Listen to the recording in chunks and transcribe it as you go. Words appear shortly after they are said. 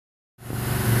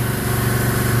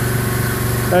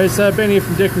It's Ben here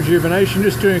from Deck Rejuvenation,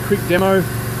 just doing a quick demo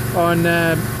on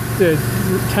the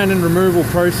tannin removal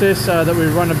process that we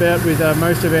run about with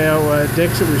most of our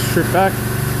decks that we've stripped back.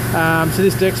 So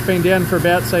this deck's been down for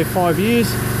about, say, 5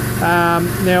 years.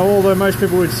 Now, although most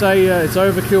people would say it's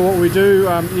overkill what we do,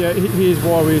 yeah, here's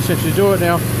why we essentially do it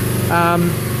now.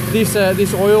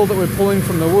 This oil that we're pulling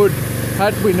from the wood,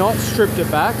 had we not stripped it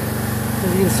back,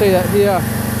 as you can see that here,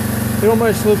 it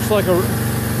almost looks like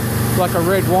a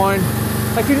red wine.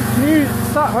 Hey, can you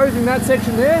start hosing that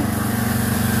section there?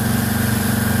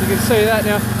 You can see that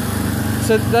now.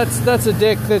 So that's a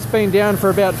deck that's been down for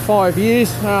about 5 years.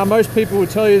 Most people would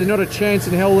tell you there's not a chance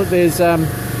in hell that there's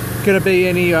going to be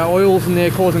any oils in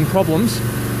there causing problems.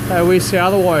 We see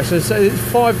otherwise. So it's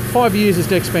five years this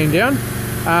deck's been down.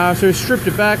 So we've stripped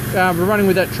it back. We're running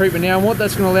with that treatment now, and what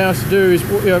that's going to allow us to do is,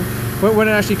 when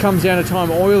it actually comes down to time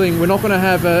oiling, we're not going to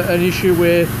have an issue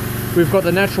where we've got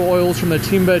the natural oils from the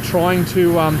timber trying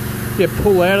to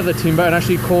pull out of the timber and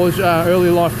actually cause early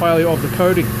life failure of the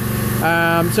coating.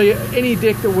 So yeah, any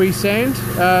deck that we sand,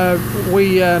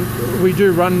 we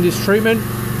do run this treatment.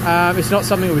 It's not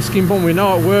something that we skimp on. We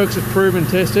know it works, it's proven,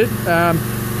 tested.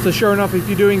 So sure enough, if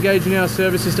you do engage in our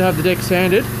services to have the deck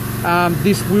sanded,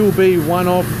 this will be one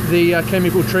of the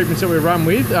chemical treatments that we run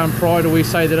with prior to we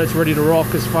say that it's ready to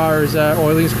rock as far as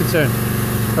oiling is concerned.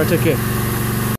 All right, take care.